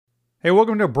Hey,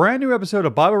 welcome to a brand new episode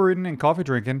of Bible Reading and Coffee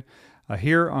Drinking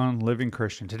here on Living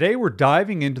Christian. Today we're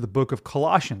diving into the book of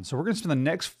Colossians. So we're going to spend the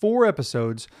next 4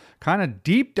 episodes kind of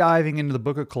deep diving into the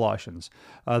book of Colossians.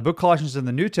 The book of Colossians in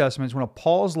the New Testament is one of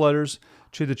Paul's letters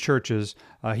to the churches.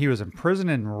 He was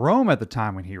imprisoned in Rome at the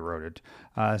time when he wrote it.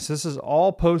 So this is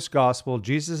all post-gospel.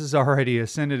 Jesus has already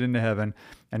ascended into heaven.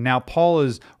 And now Paul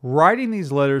is writing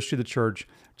these letters to the church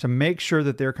to make sure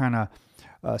that they're kind of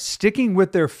sticking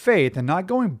with their faith and not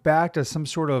going back to some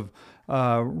sort of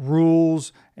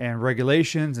rules and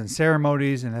regulations and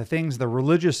ceremonies and the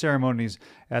religious ceremonies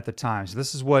at the time. So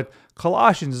this is what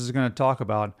Colossians is going to talk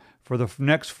about for the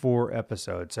next 4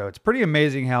 episodes. So it's pretty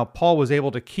amazing how Paul was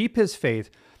able to keep his faith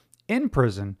in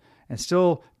prison and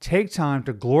still take time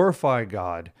to glorify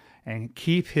God and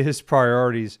keep his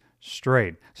priorities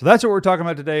straight. So that's what we're talking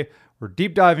about today. We're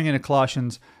deep diving into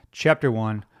Colossians chapter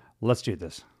 1. Let's do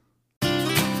this.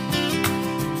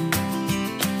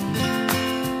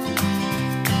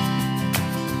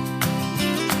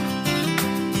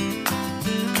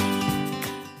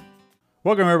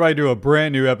 Welcome everybody to a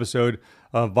brand new episode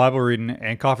of Bible Reading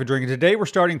and Coffee Drinking. Today we're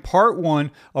starting part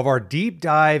 1 of our deep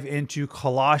dive into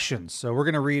Colossians. So we're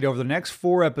going to read over the next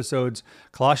 4 episodes,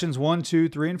 Colossians 1, 2,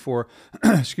 3, and 4.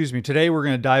 Excuse me. Today we're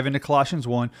going to dive into Colossians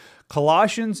 1.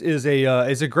 Colossians is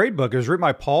a great book. It was written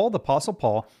by Paul, the Apostle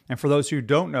Paul. And for those who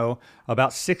don't know,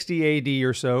 about 60 AD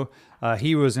or so,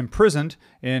 he was imprisoned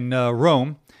in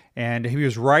Rome. And he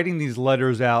was writing these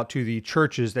letters out to the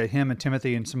churches that him and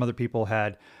Timothy and some other people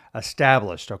had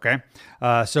established. Okay,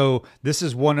 so this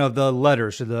is one of the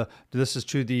letters to this is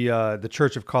to the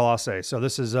church of Colossae. So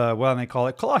this is they call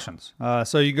it Colossians.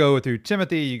 So you go through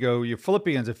Timothy, you go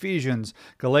Philippians, Ephesians,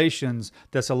 Galatians,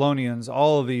 Thessalonians.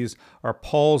 All of these are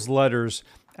Paul's letters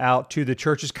out to the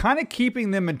churches, kind of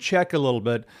keeping them in check a little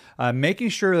bit, making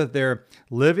sure that they're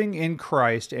living in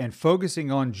Christ and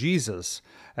focusing on Jesus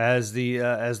as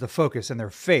the focus in their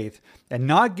faith, and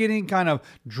not getting kind of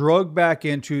drugged back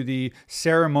into the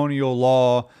ceremonial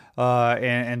law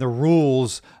and the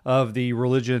rules of the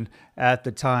religion at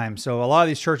the time. So a lot of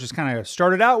these churches kind of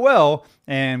started out well,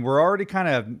 and we're already kind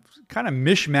of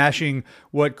mishmashing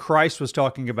what Christ was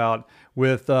talking about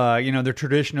with their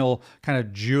traditional kind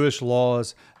of Jewish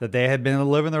laws that they had been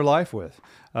living their life with.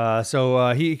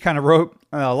 So he kind of wrote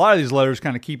a lot of these letters,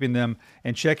 kind of keeping them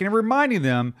in check and reminding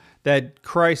them that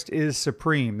Christ is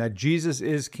supreme, that Jesus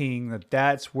is King,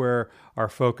 that's where our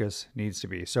focus needs to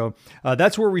be. So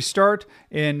that's where we start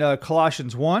in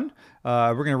Colossians 1.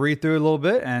 We're going to read through it a little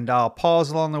bit, and I'll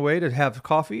pause along the way to have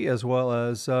coffee as well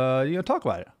as talk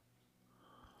about it.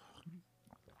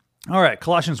 All right,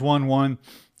 Colossians 1:1.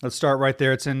 Let's start right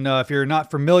there. It's in, if you're not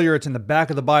familiar, it's in the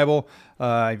back of the Bible.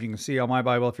 If you can see on my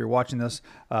Bible, if you're watching this,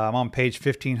 I'm on page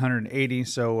 1580.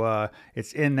 So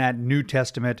it's in that New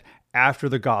Testament after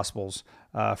the Gospels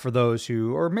for those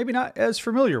who are maybe not as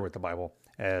familiar with the Bible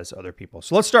as other people.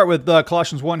 So let's start with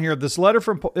Colossians 1 here. This letter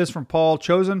is from Paul,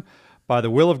 chosen by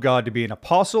the will of God to be an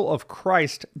apostle of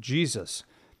Christ Jesus,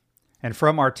 and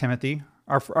from our Timothy,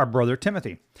 our brother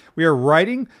Timothy. We are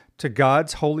writing to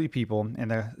God's holy people in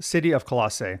the city of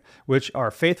Colossae, which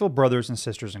are faithful brothers and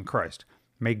sisters in Christ.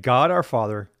 May God our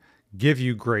Father give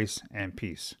you grace and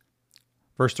peace.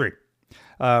 Verse 3.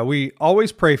 We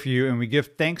always pray for you, and we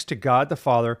give thanks to God the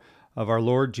Father of our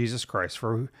Lord Jesus Christ,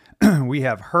 for we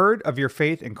have heard of your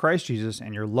faith in Christ Jesus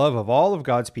and your love of all of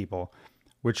God's people,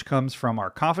 which comes from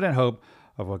our confident hope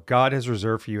of what God has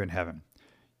reserved for you in heaven.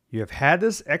 You have had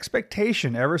this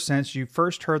expectation ever since you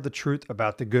first heard the truth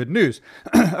about the good news.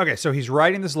 Okay, so he's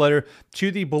writing this letter to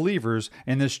the believers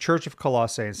in this church of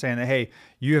Colossae and saying that, hey,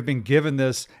 you have been given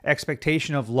this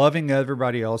expectation of loving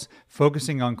everybody else,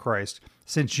 focusing on Christ.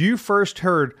 Since you first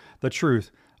heard the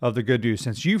truth of the good news,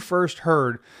 since you first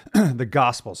heard the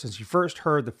gospel, since you first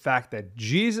heard the fact that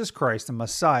Jesus Christ, the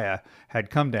Messiah, had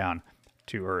come down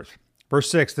to earth.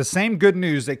 Verse 6, the same good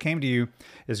news that came to you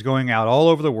is going out all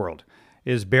over the world,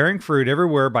 is bearing fruit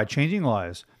everywhere by changing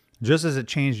lives, just as it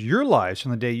changed your lives from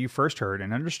the day you first heard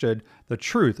and understood the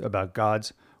truth about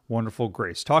God's wonderful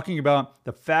grace. Talking about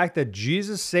the fact that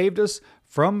Jesus saved us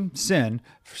from sin,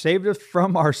 saved us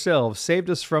from ourselves, saved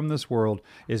us from this world,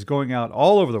 is going out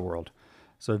all over the world.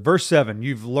 So verse 7,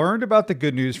 you've learned about the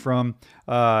good news from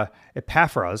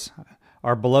Epaphras,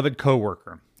 our beloved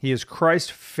co-worker. He is Christ's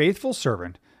faithful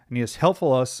servant, and he is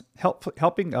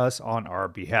helping us on our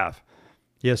behalf.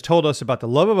 He has told us about the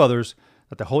love of others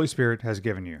that the Holy Spirit has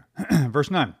given you.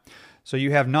 Verse 9. So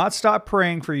you have not stopped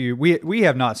praying for you. We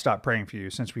have not stopped praying for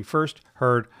you since we first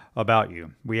heard about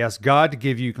you. We ask God to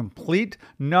give you complete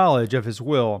knowledge of his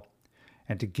will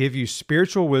and to give you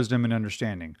spiritual wisdom and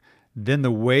understanding. Then the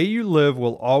way you live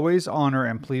will always honor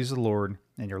and please the Lord,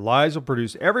 and your lives will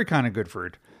produce every kind of good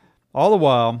fruit. All the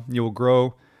while, you will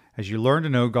grow as you learn to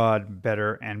know God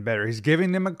better and better. He's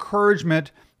giving them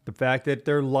encouragement, the fact that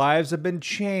their lives have been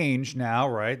changed now,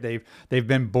 right? They've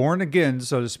been born again,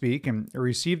 so to speak, and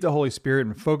received the Holy Spirit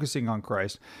and focusing on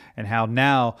Christ, and how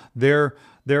now their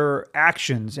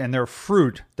actions and their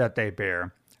fruit that they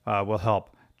bear will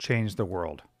help change the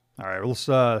world. All right, let's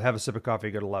have a sip of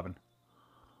coffee, go to 11.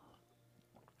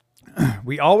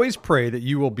 We always pray that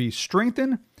you will be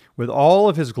strengthened with all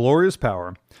of his glorious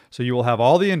power, so you will have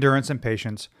all the endurance and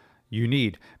patience you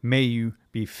need. May you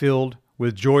be filled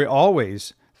with joy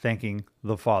always, thanking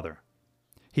the Father.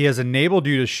 He has enabled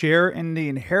you to share in the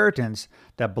inheritance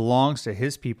that belongs to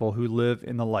his people who live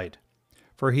in the light.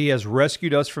 For he has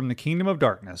rescued us from the kingdom of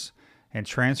darkness and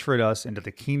transferred us into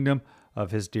the kingdom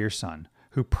of his dear Son,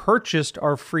 who purchased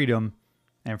our freedom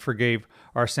and forgave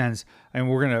our sins. And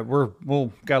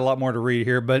we'll got a lot more to read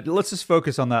here, but let's just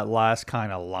focus on that last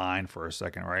kind of line for a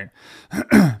second, right?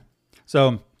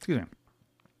 So, excuse me.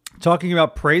 Talking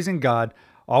about praising God,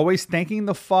 always thanking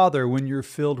the Father when you're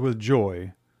filled with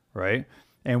joy, right?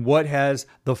 And what has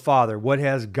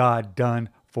God done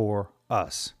for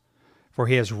us? For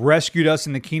he has rescued us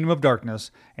in the kingdom of darkness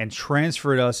and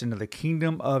transferred us into the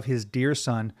kingdom of his dear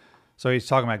Son. So he's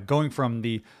talking about going from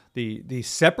the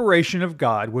separation of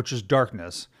God, which is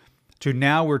darkness, to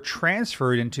now we're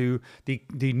transferred into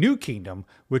the new kingdom,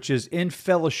 which is in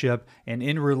fellowship and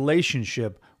in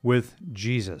relationship with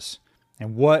Jesus.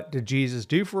 And what did Jesus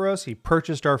do for us? He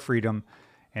purchased our freedom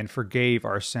and forgave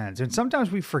our sins. And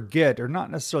sometimes we forget, or not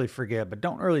necessarily forget, but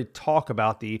don't really talk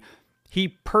about he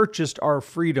purchased our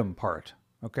freedom part.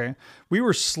 Okay? We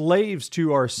were slaves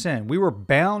to our sin. We were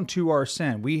bound to our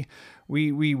sin. We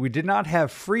did not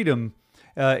have freedom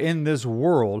in this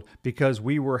world because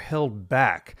we were held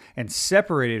back and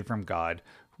separated from God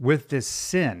with this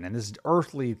sin and this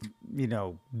earthly,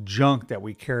 junk that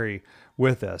we carry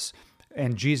with us.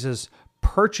 And Jesus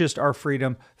purchased our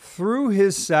freedom through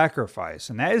his sacrifice.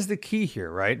 And that is the key here,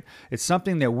 right? It's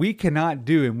something that we cannot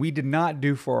do and we did not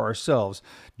do for ourselves.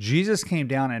 Jesus came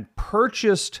down and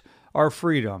purchased our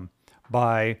freedom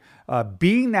by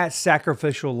being that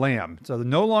sacrificial lamb. So they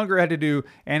no longer had to do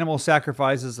animal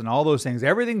sacrifices and all those things.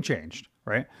 Everything changed,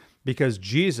 right? Because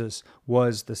Jesus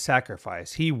was the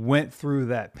sacrifice. He went through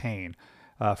that pain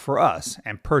for us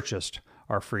and purchased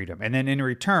our freedom. And then in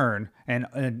return, and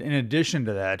in addition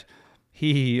to that,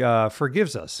 he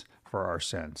forgives us for our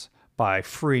sins by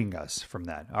freeing us from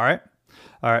that. All right?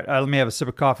 All right, let me have a sip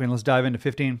of coffee and let's dive into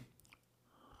 15.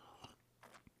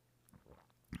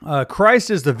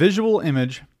 Christ is the visual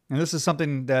image, and this is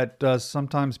something that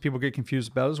sometimes people get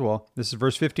confused about as well. This is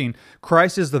verse 15.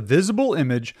 Christ is the visible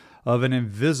image of an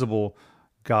invisible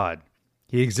God.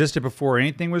 He existed before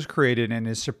anything was created and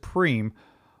is supreme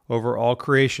over all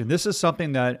creation. This is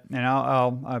something that, and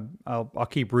I'll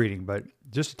keep reading, but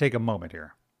just to take a moment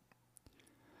here.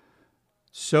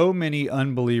 So many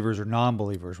unbelievers or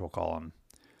non-believers, we'll call them,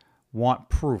 want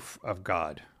proof of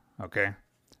God, okay?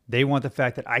 They want the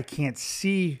fact that I can't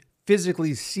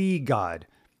physically see God.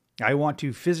 I want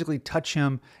to physically touch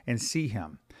him and see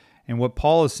him. And what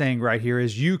Paul is saying right here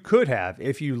is you could have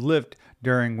if you lived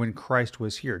during when Christ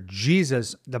was here.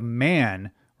 Jesus, the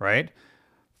man, right?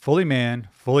 Fully man,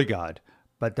 fully God.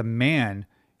 But the man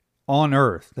on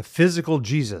earth, the physical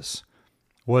Jesus,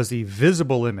 was the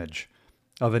visible image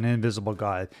of an invisible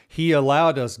God.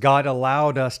 God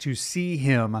allowed us to see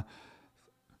him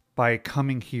by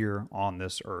coming here on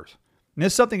this earth. And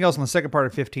there's something else in the second part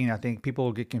of 15 I think people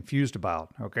will get confused about,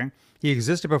 okay? He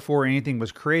existed before anything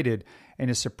was created and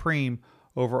is supreme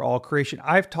over all creation.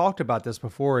 I've talked about this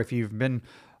before. If you've been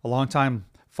a long time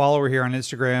follower here on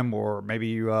Instagram, or maybe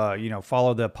you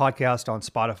follow the podcast on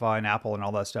Spotify and Apple and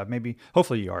all that stuff,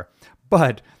 hopefully you are.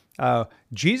 But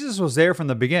Jesus was there from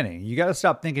the beginning. You got to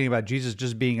stop thinking about Jesus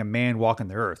just being a man walking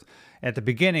the earth. At the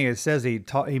beginning, it says he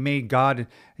made God,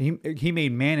 he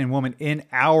made man and woman in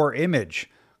our image.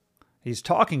 He's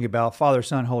talking about Father,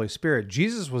 Son, Holy Spirit.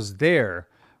 Jesus was there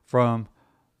from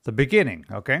the beginning,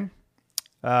 okay?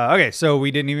 So we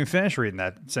didn't even finish reading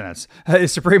that sentence.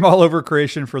 Is supreme all over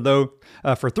creation, for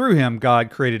through him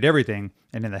God created everything,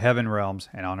 and in the heaven realms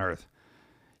and on earth.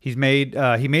 He made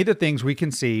the things we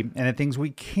can see and the things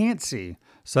we can't see,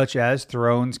 such as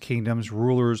thrones, kingdoms,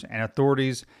 rulers, and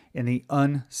authorities in the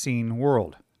unseen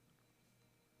world.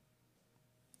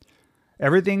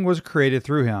 Everything was created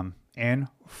through him and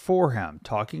for him,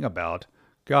 talking about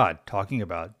God, talking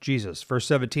about Jesus. Verse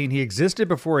 17, he existed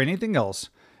before anything else,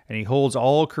 and he holds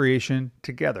all creation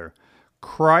together.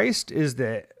 Christ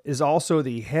is also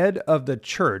the head of the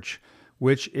church,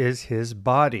 which is his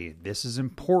body. This is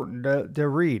important to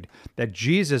read, that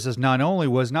Jesus was not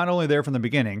only there from the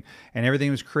beginning and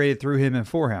everything was created through him and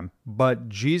for him, but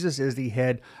Jesus is the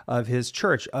head of his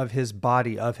church, of his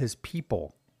body, of his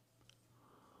people.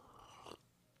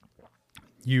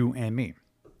 You and me.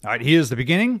 All right, he is the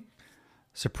beginning,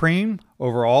 supreme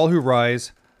over all who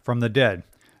rise from the dead.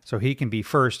 So he can be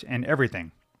first in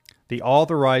everything. The all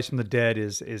the rise from the dead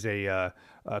is a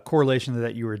correlation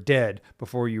that you were dead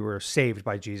before you were saved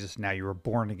by Jesus. Now you were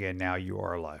born again. Now you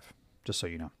are alive. Just so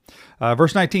you know.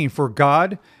 Verse 19, for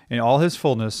God in all his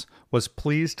fullness was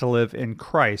pleased to live in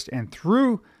Christ, and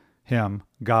through him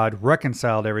God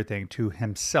reconciled everything to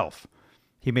himself.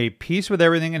 He made peace with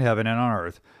everything in heaven and on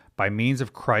earth by means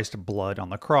of Christ's blood on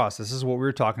the cross. This is what we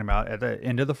were talking about at the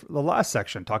end of the last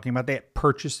section, talking about that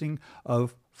purchasing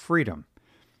of freedom.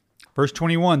 Verse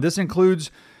 21, this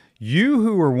includes you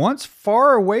who were once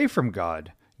far away from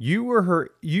God. You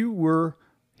were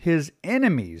his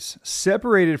enemies,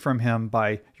 separated from him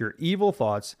by your evil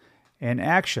thoughts and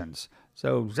actions.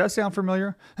 So does that sound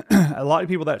familiar? A lot of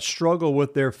people that struggle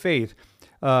with their faith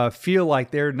feel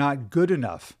like they're not good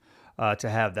enough to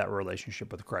have that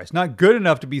relationship with Christ. Not good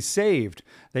enough to be saved.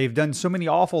 They've done so many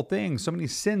awful things, so many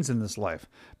sins in this life.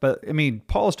 But I mean,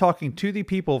 Paul is talking to the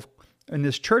people in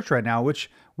this church right now,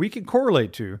 which we can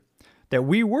correlate to, that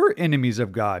we were enemies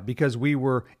of God because we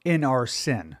were in our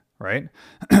sin, right?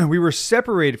 We were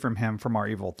separated from him from our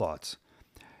evil thoughts.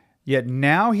 Yet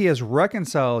now he has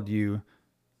reconciled you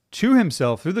to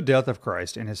himself through the death of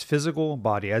Christ in his physical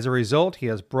body. As a result, he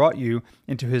has brought you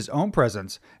into his own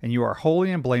presence, and you are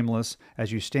holy and blameless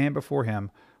as you stand before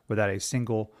him without a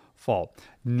single fault.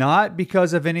 Not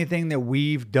because of anything that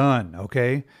we've done,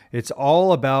 okay? It's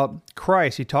all about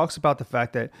Christ. He talks about the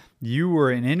fact that you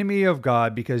were an enemy of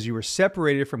God because you were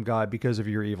separated from God because of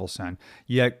your evil sin.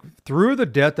 Yet through the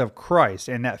death of Christ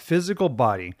and that physical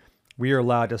body, we are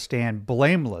allowed to stand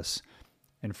blameless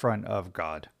in front of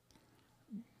God.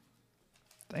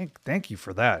 Thank you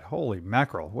for that. Holy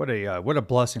mackerel. What a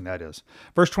blessing that is.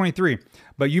 Verse 23,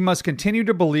 but you must continue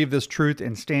to believe this truth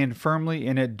and stand firmly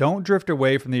in it. Don't drift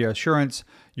away from the assurance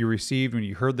you received when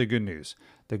you heard the good news.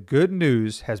 The good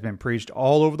news has been preached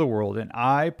all over the world, and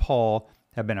I, Paul,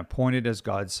 have been appointed as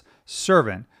God's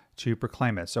servant to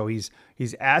proclaim it. So he's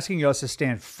asking us to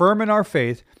stand firm in our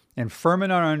faith and firm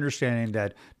in our understanding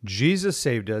that Jesus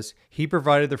saved us. He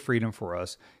provided the freedom for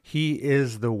us. He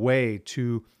is the way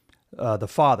to the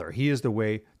Father. He is the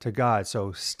way to God.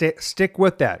 So stick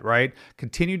with that, right?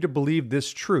 Continue to believe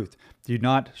this truth. Do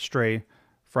not stray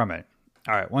from it.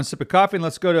 All right, one sip of coffee, and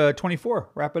let's go to 24.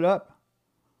 Wrap it up.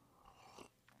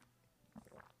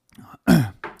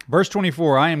 Verse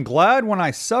 24, I am glad when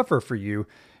I suffer for you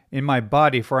in my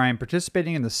body, for I am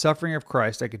participating in the suffering of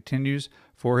Christ that continues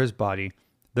for his body,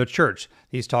 the church.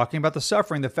 He's talking about the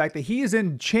suffering, the fact that he is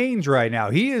in chains right now.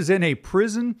 He is in a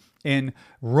prison in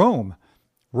Rome,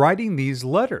 writing these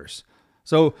letters.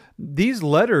 So these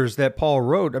letters that Paul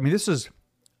wrote, I mean, this is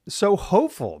so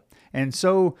hopeful and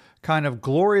so kind of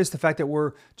glorious, the fact that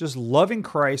we're just loving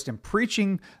Christ and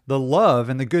preaching the love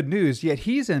and the good news, yet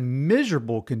he's in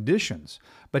miserable conditions.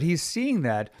 But he's seeing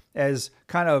that as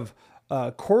kind of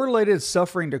correlated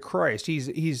suffering to Christ.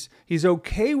 He's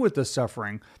okay with the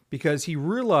suffering because he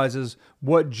realizes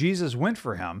what Jesus went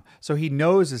for him. So he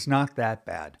knows it's not that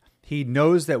bad. He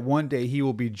knows that one day he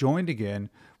will be joined again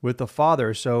with the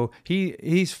Father. So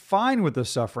he's fine with the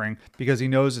suffering because he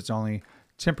knows it's only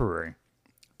temporary.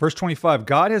 Verse 25,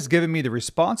 God has given me the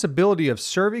responsibility of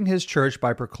serving his church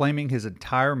by proclaiming his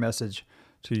entire message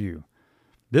to you.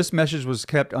 This message was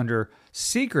kept under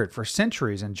secret for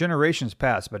centuries and generations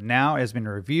past, but now has been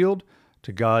revealed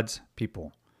to God's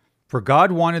people. For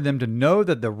God wanted them to know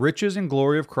that the riches and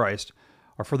glory of Christ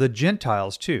are for the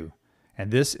Gentiles too. And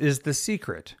this is the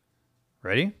secret.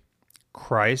 Ready?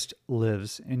 Christ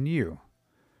lives in you.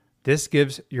 This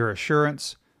gives your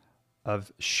assurance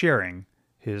of sharing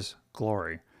his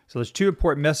glory. So there's two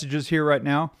important messages here right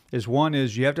now. One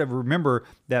is you have to remember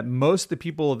that most of the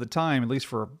people of the time, at least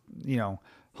for,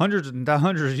 hundreds and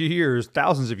hundreds of years,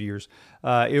 thousands of years,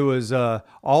 it was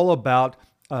all about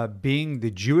being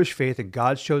the Jewish faith and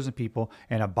God's chosen people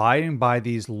and abiding by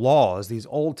these laws, these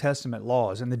Old Testament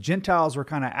laws. And the Gentiles were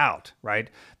kind of out, right?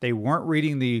 They weren't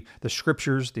reading the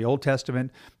scriptures, the Old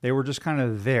Testament. They were just kind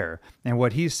of there. And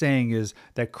what he's saying is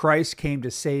that Christ came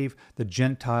to save the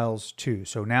Gentiles too.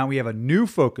 So now we have a new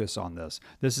focus on this.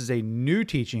 This is a new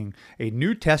teaching, a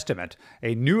new testament,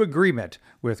 a new agreement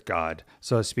with God,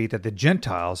 so to speak, that the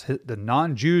Gentiles, the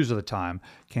non-Jews of the time,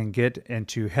 can get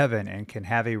into heaven and can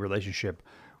have a relationship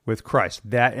with Christ.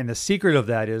 That, and the secret of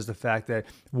that is the fact that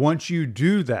once you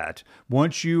do that,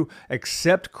 once you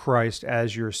accept Christ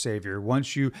as your Savior,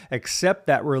 once you accept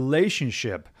that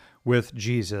relationship with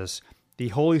Jesus, the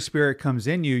Holy Spirit comes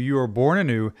in you, you are born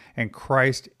anew, and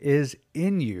Christ is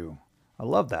in you. I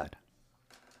love that.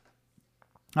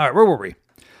 All right, where were we?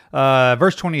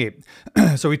 Verse 28.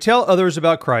 So we tell others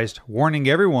about Christ, warning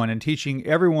everyone and teaching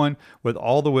everyone with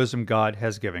all the wisdom God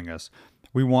has given us.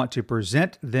 We want to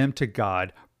present them to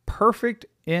God perfect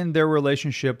in their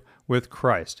relationship with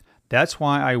Christ. That's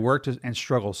why I worked and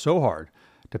struggle so hard,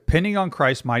 depending on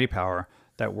Christ's mighty power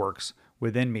that works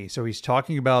within me. So he's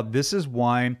talking about this is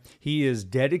why he has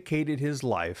dedicated his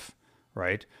life,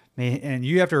 right? And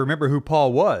you have to remember who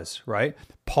Paul was, right?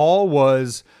 Paul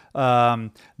was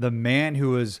the man who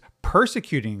was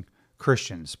persecuting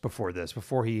Christians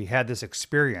before he had this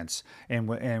experience and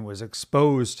was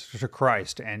exposed to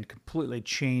Christ and completely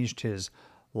changed his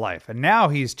life. And now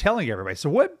he's telling everybody. So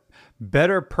what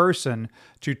better person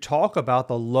to talk about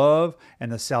the love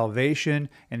and the salvation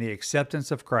and the acceptance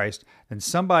of Christ than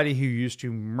somebody who used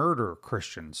to murder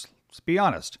Christians? Let's be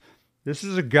honest. This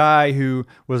is a guy who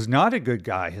was not a good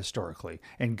guy historically,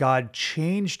 and God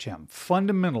changed him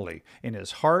fundamentally in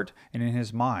his heart and in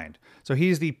his mind. So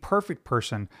he's the perfect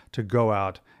person to go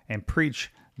out and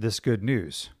preach this good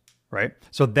news, right?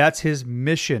 So that's his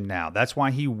mission now. That's why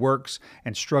he works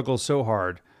and struggles so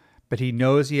hard, but he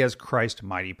knows he has Christ's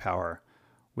mighty power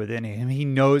within him. He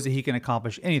knows that he can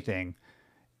accomplish anything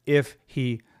if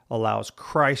he allows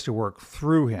Christ to work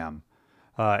through him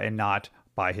and not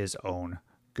by his own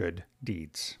good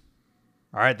deeds.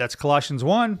 All right, that's Colossians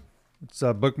 1.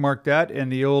 Let's bookmark that in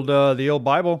the old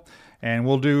Bible, and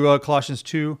we'll do Colossians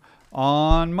 2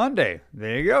 on Monday.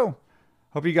 There you go.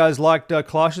 Hope you guys liked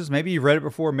Colossians. Maybe you've read it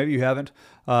before, maybe you haven't,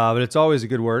 but it's always a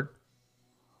good word.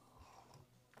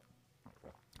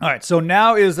 All right, so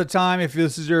now is the time, if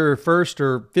this is your first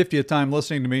or 50th time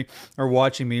listening to me or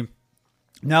watching me,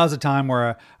 now is the time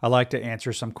where I like to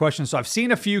answer some questions. So I've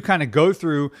seen a few kind of go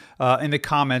through in the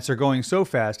comments. They're going so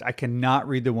fast, I cannot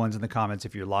read the ones in the comments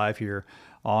if you're live here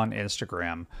on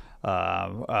Instagram.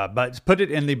 But put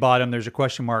it in the bottom. There's a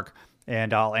question mark,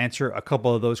 and I'll answer a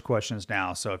couple of those questions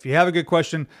now. So if you have a good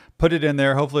question, put it in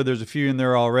there. Hopefully there's a few in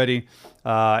there already,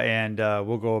 and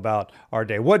we'll go about our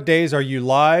day. What days are you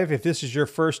live? If this is your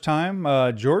first time,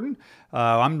 Jordan,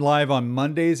 I'm live on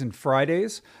Mondays and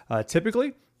Fridays,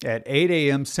 typically at 8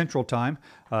 a.m. Central Time.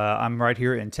 I'm right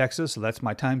here in Texas, so that's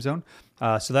my time zone.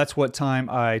 So that's what time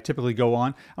I typically go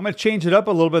on. I'm going to change it up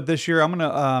a little bit this year. I'm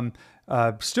going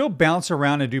to still bounce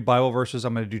around and do Bible verses.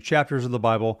 I'm going to do chapters of the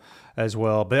Bible as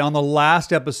well. But on the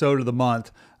last episode of the month,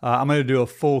 I'm going to do a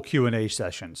full Q&A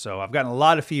session. So I've gotten a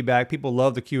lot of feedback. People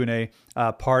love the Q&A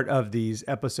part of these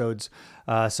episodes.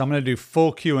 So I'm going to do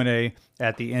full Q&A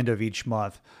at the end of each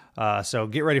month. So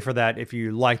get ready for that if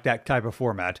you like that type of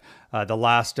format. The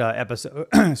last episode,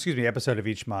 episode of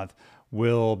each month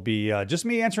will be just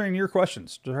me answering your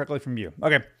questions directly from you.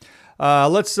 Okay,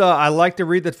 I like to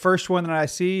read the first one that I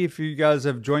see. If you guys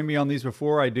have joined me on these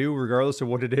before, I do, regardless of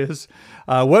what it is.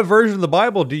 What version of the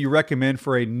Bible do you recommend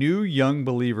for a new young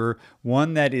believer?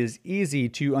 One that is easy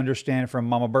to understand, from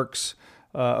Mama Burks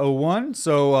 01.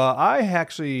 So I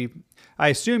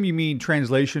assume you mean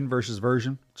translation versus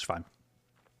version. It's fine.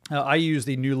 I use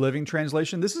the New Living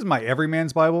Translation. This is my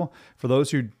Everyman's Bible. For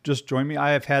those who just joined me,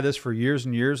 I have had this for years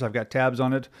and years. I've got tabs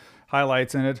on it,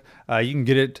 highlights in it. You can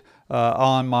get it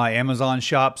on my Amazon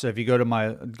shop. So if you go to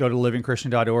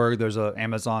livingchristian.org, there's an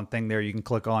Amazon thing there you can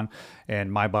click on,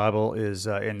 and my Bible is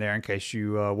in there in case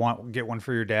you want get one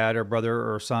for your dad or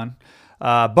brother or son.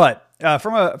 But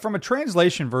from a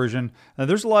translation version,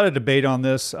 there's a lot of debate on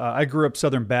this. I grew up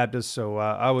Southern Baptist, so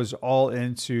I was all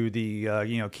into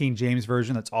the King James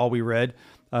version. That's all we read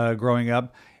growing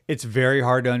up. It's very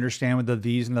hard to understand with the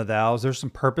these and the thous. There's some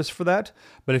purpose for that.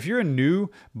 But if you're a new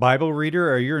Bible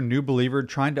reader or you're a new believer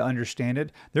trying to understand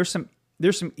it, there's some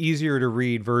easier to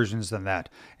read versions than that.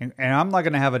 And I'm not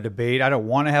going to have a debate. I don't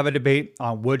want to have a debate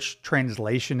on which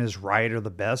translation is right or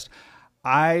the best.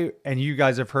 And you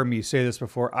guys have heard me say this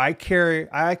before, I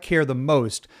care the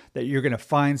most that you're going to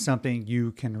find something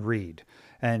you can read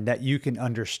and that you can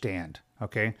understand.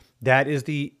 Okay. That is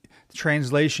the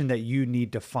translation that you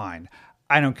need to find.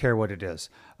 I don't care what it is.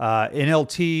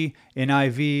 NLT,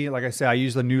 NIV, like I said, I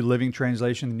use the New Living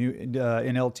Translation, the new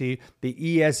NLT. The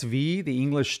ESV, the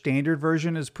English Standard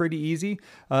Version, is pretty easy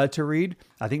to read.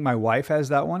 I think my wife has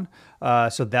that one.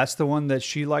 So that's the one that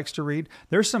she likes to read.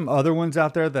 There's some other ones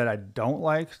out there that I don't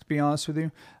like, to be honest with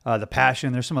you. The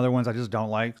Passion, there's some other ones I just don't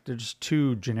like. They're just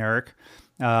too generic.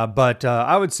 But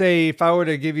I would say if I were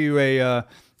to give you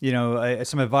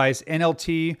some advice,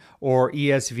 NLT or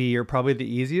ESV are probably the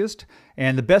easiest.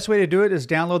 And the best way to do it is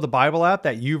download the Bible app,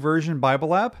 that YouVersion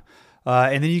Bible app,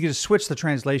 and then you can just switch the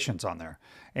translations on there.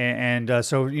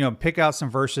 So pick out some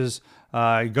verses,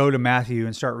 go to Matthew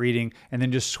and start reading, and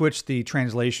then just switch the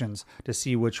translations to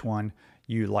see which one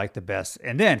you like the best.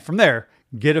 And then from there,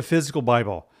 get a physical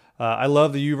Bible. I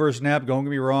love the YouVersion app. Don't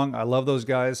get me wrong. I love those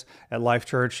guys at Life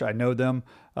Church. I know them.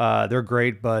 They're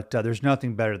great, but there's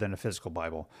nothing better than a physical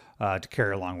Bible to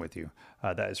carry along with you.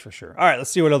 That is for sure. All right, let's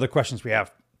see what other questions we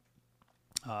have.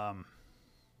 All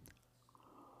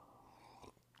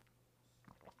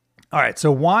right,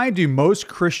 so why do most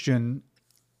Christians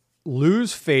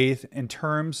lose faith in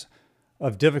terms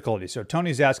of difficulty? So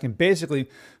Tony's asking basically,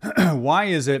 why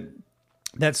is it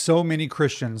that so many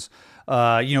Christians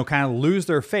kind of lose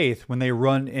their faith when they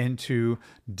run into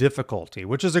difficulty,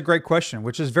 which is a great question,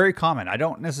 which is very common. I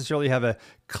don't necessarily have a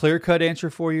clear-cut answer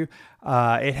for you.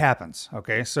 It happens,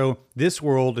 okay? So this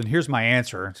world, and here's my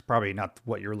answer. It's probably not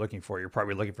what you're looking for. You're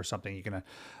probably looking for something you can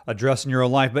address in your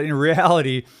own life. But in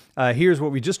reality, here's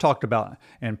what we just talked about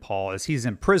in Paul, is he's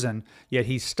in prison, yet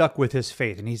he's stuck with his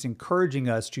faith, and he's encouraging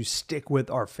us to stick with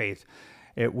our faith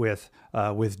with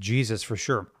Jesus for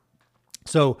sure.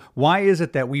 So why is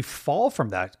it that we fall from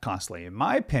that constantly? In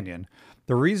my opinion,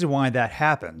 the reason why that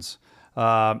happens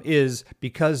is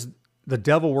because the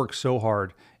devil works so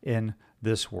hard in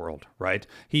this world, right?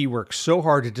 He works so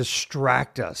hard to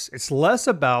distract us. It's less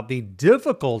about the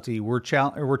difficulty we're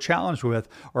challenged with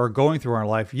or going through our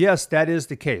life. Yes, that is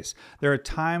the case. There are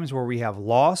times where we have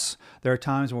loss. There are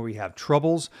times where we have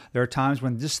troubles. There are times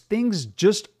when things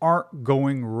just aren't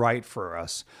going right for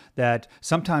us, that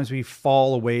sometimes we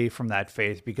fall away from that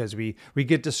faith because we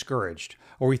get discouraged,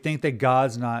 or we think that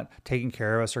God's not taking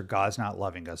care of us or God's not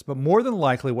loving us. But more than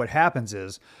likely what happens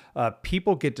is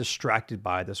people get distracted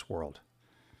by this world.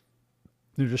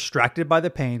 They're distracted by the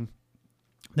pain.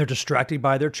 They're distracted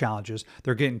by their challenges.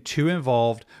 They're getting too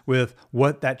involved with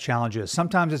what that challenge is.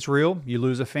 Sometimes it's real. You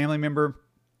lose a family member.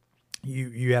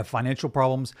 You have financial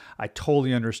problems. I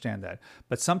totally understand that.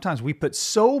 But sometimes we put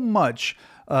so much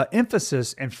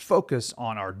emphasis and focus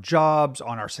on our jobs,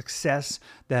 on our success,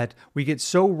 that we get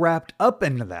so wrapped up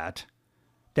into that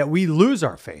we lose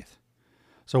our faith.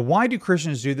 So why do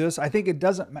Christians do this? I think it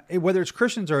doesn't, whether it's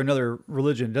Christians or another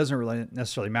religion, it doesn't really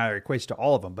necessarily matter. It equates to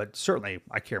all of them, but certainly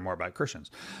I care more about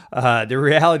Christians. The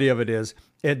reality of it is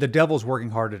the devil's working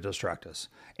hard to distract us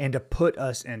and to put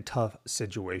us in tough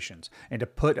situations and to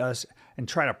put us and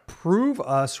try to prove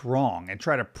us wrong and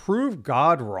try to prove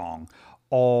God wrong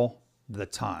all the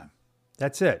time.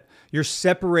 That's it. You're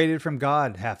separated from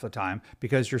God half the time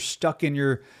because you're stuck in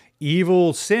your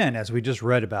evil sin, as we just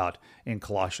read about in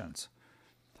Colossians.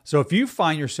 So if you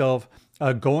find yourself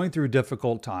going through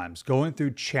difficult times, going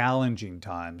through challenging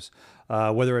times,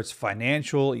 whether it's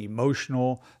financial,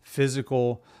 emotional,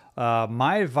 physical,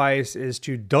 my advice is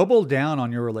to double down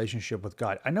on your relationship with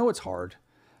God. I know it's hard.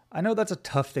 I know that's a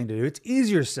tough thing to do. It's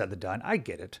easier said than done. I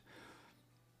get it.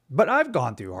 But I've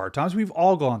gone through hard times. We've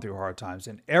all gone through hard times.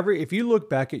 And if you look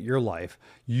back at your life,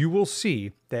 you will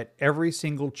see that every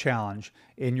single challenge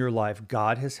in your life,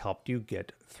 God has helped you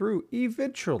get through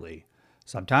eventually.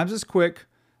 Sometimes it's quick.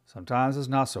 Sometimes it's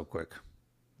not so quick.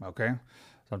 Okay?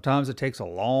 Sometimes it takes a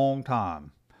long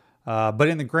time. But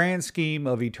in the grand scheme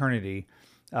of eternity,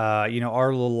 our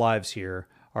little lives here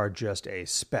are just a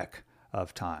speck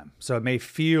of time. So it may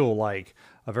feel like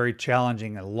a very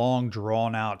challenging and long,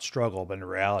 drawn-out struggle, but in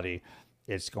reality,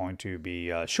 it's going to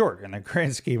be short in the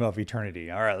grand scheme of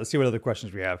eternity. All right, let's see what other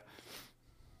questions we have.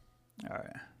 All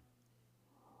right.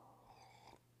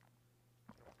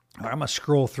 I'm going to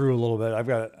scroll through a little bit. I've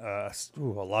got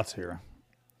lots here.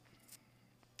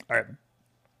 All right.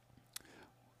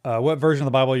 What version of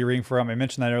the Bible are you reading from? I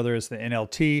mentioned that earlier. It's the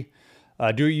NLT.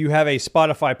 Do you have a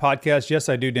Spotify podcast? Yes,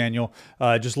 I do, Daniel.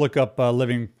 Just look up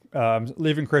Living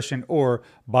Christian or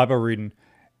Bible Reading,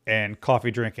 and Coffee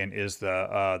Drinking is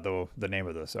the name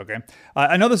of this. Okay.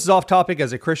 I know this is off topic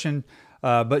as a Christian,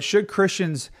 but should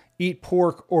Christians eat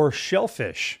pork or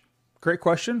shellfish? Great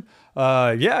question.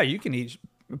 Yeah, you can eat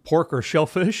pork or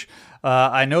shellfish.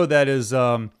 I know that is,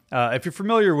 if you're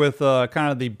familiar with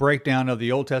kind of the breakdown of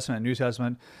the Old Testament and New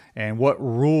Testament and what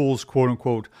rules, quote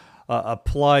unquote,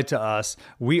 apply to us,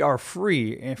 we are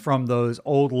free from those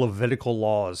old Levitical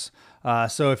laws.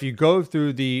 So if you go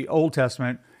through the Old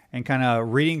Testament and kind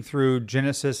of reading through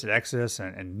Genesis and Exodus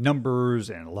and Numbers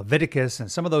and Leviticus and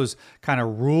some of those kind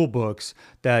of rule books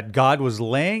that God was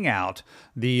laying out,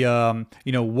 the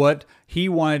what He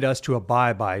wanted us to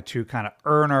abide by to kind of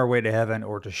earn our way to heaven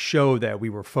or to show that we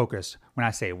were focused. When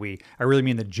I say we, I really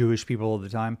mean the Jewish people of the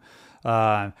time.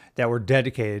 that were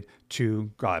dedicated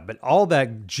to God. But all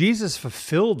that, Jesus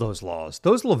fulfilled those laws.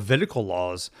 Those Levitical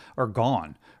laws are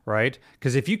gone, right?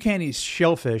 Because if you can't eat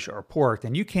shellfish or pork,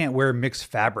 then you can't wear mixed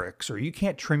fabrics, or you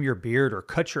can't trim your beard or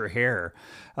cut your hair.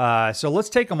 So let's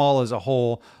take them all as a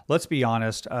whole. Let's be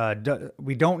honest.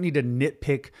 We don't need to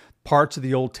nitpick parts of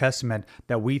the Old Testament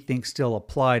that we think still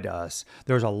apply to us.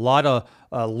 There's a lot of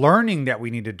learning that we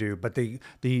need to do, but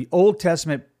the Old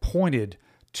Testament pointed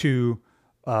to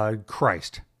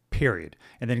Christ, period.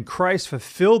 And then Christ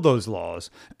fulfilled those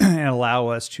laws and allow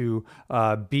us to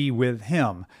be with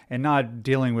Him, and not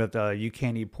dealing with you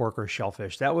can't eat pork or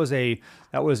shellfish. That was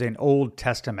an Old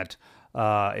Testament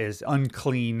is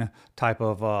unclean type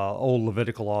of old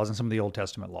Levitical laws and some of the Old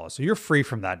Testament laws. So you're free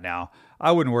from that now.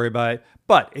 I wouldn't worry about it.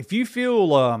 But if you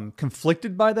feel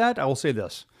conflicted by that, I will say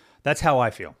this. That's how I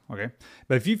feel, okay?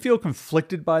 But if you feel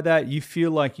conflicted by that, you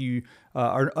feel like you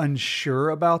are unsure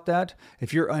about that,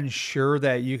 if you're unsure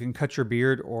that you can cut your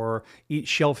beard or eat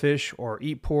shellfish or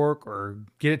eat pork or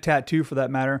get a tattoo for that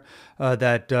matter,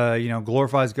 that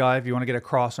glorifies God, if you want to get a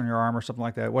cross on your arm or something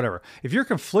like that, whatever. If you're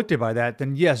conflicted by that,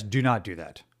 then yes, do not do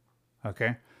that,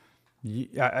 okay?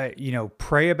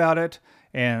 Pray about it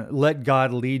and let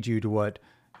God lead you to what,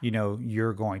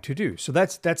 you're going to do. So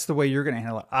that's the way you're going to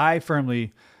handle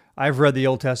it. I've read the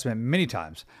Old Testament many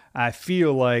times. I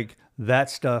feel like that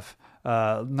stuff,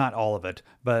 not all of it,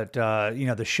 but,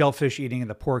 the shellfish eating and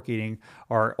the pork eating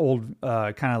are old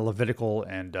kind of Levitical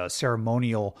and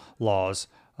ceremonial laws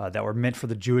that were meant for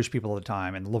the Jewish people of the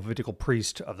time and the Levitical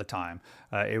priest of the time.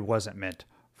 It wasn't meant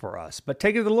for us. But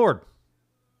take it to the Lord.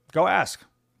 Go ask.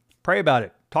 Pray about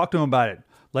it. Talk to Him about it.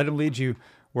 Let Him lead you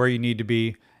where you need to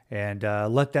be, and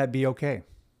let that be okay,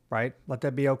 right? Let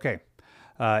that be okay.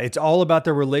 It's all about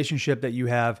the relationship that you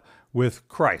have with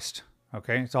Christ,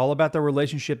 okay? It's all about the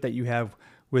relationship that you have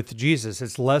with Jesus.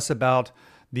 It's less about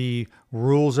the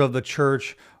rules of the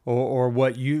church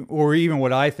or even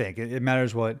what I think. It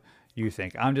matters what you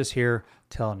think. I'm just here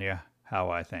telling you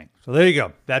how I think. So there you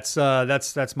go. That's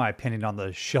my opinion on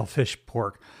the shellfish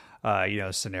pork,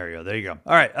 scenario. There you go.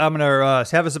 All right, I'm gonna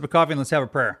have a sip of coffee and let's have a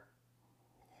prayer.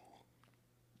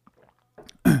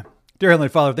 Dear Heavenly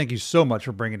Father, thank you so much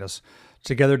for bringing us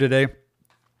together today.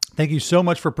 Thank you so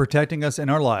much for protecting us in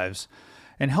our lives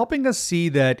and helping us see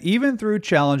that even through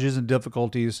challenges and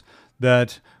difficulties,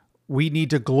 that we need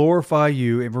to glorify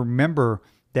you and remember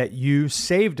that you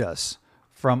saved us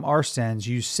from our sins.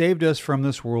 You saved us from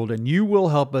this world, and you will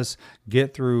help us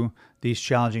get through these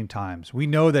challenging times. We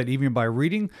know that even by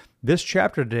reading this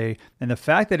chapter today and the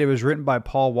fact that it was written by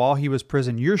Paul while he was in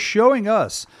prison, you're showing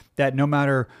us that no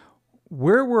matter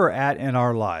where we're at in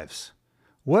our lives,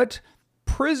 what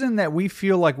prison that we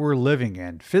feel like we're living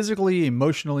in, physically,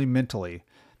 emotionally, mentally,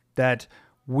 that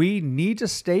we need to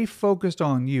stay focused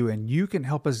on you, and you can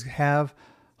help us have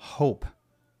hope.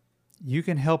 You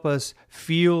can help us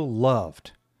feel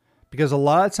loved. Because a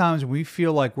lot of times we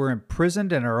feel like we're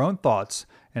imprisoned in our own thoughts,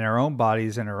 in our own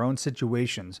bodies, in our own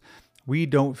situations. We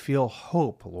don't feel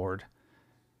hope, Lord.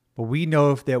 But we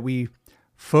know that we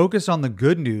focus on the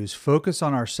good news, focus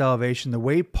on our salvation, the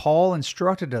way Paul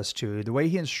instructed us to, the way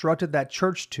he instructed that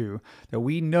church to, that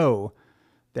we know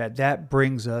that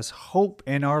brings us hope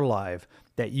in our life,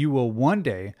 that you will one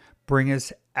day bring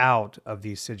us out of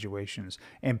these situations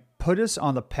and put us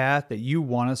on the path that you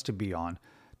want us to be on,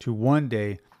 to one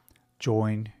day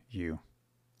join you.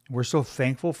 We're so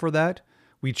thankful for that.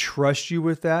 We trust you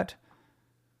with that.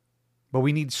 But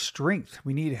we need strength.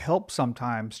 We need help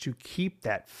sometimes to keep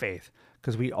that faith,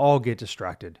 because we all get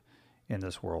distracted in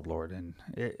this world, Lord. And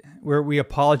we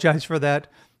apologize for that,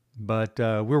 but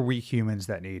we're weak humans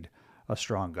that need a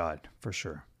strong God, for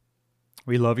sure.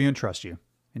 We love you and trust you.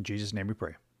 In Jesus' name we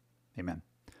pray. Amen.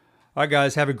 All right,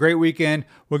 guys, have a great weekend.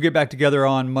 We'll get back together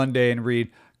on Monday and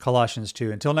read Colossians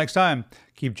 2. Until next time,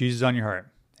 keep Jesus on your heart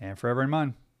and forever in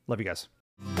mind. Love you guys.